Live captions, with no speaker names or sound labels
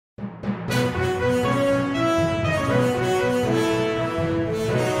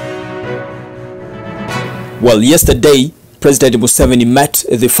Well, yesterday, President Museveni met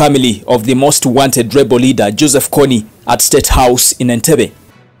the family of the most wanted rebel leader, Joseph Kony, at Statehouse in Entebbe.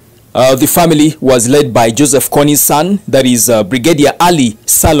 The family was led by Joseph Kony's son, that is Brigadier Ali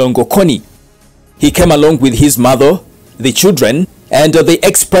Salongo Kony. He came along with his mother, the children, and they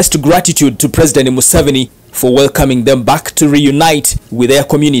expressed gratitude to President Museveni for welcoming them back to reunite with their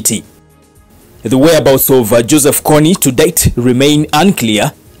community. The whereabouts of Joseph Kony to date remain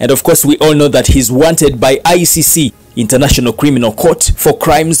unclear, and of course we all know that he's wanted by ICC, International Criminal Court, for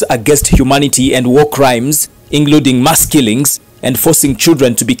crimes against humanity and war crimes, including mass killings and forcing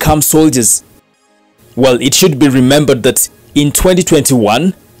children to become soldiers. Well, it should be remembered that in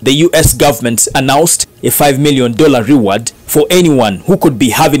 2021, the US government announced a $5 million reward for anyone who could be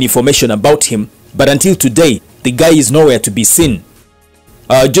having information about him, but until today, the guy is nowhere to be seen.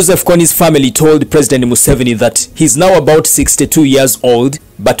 Joseph Kony's family told President Museveni that he's now about 62 years old,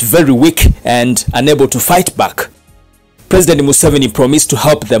 but very weak and unable to fight back. President Museveni promised to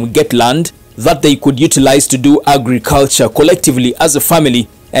help them get land that they could utilize to do agriculture collectively as a family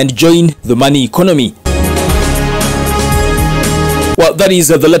and join the money economy. Well, that is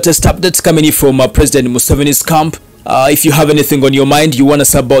the latest updates coming in from President Museveni's camp. If you have anything on your mind, you want to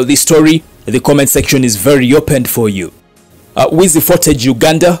say about this story, the comment section is very open for you. With Footage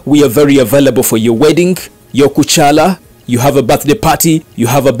Uganda, we are very available for your wedding, your kuchala, you have a birthday party, you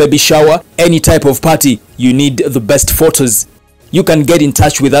have a baby shower, any type of party, you need the best photos. You can get in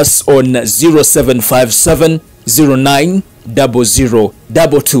touch with us on 0757 09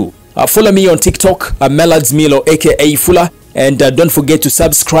 0022. Follow me on TikTok, Melod's Milo aka Fuller, and don't forget to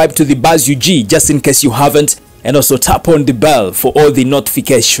subscribe to the Buzz UG just in case you haven't, and also tap on the bell for all the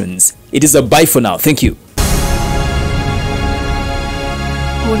notifications. It is a bye for now. Thank you.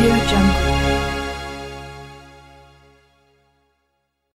 Audio Jungle.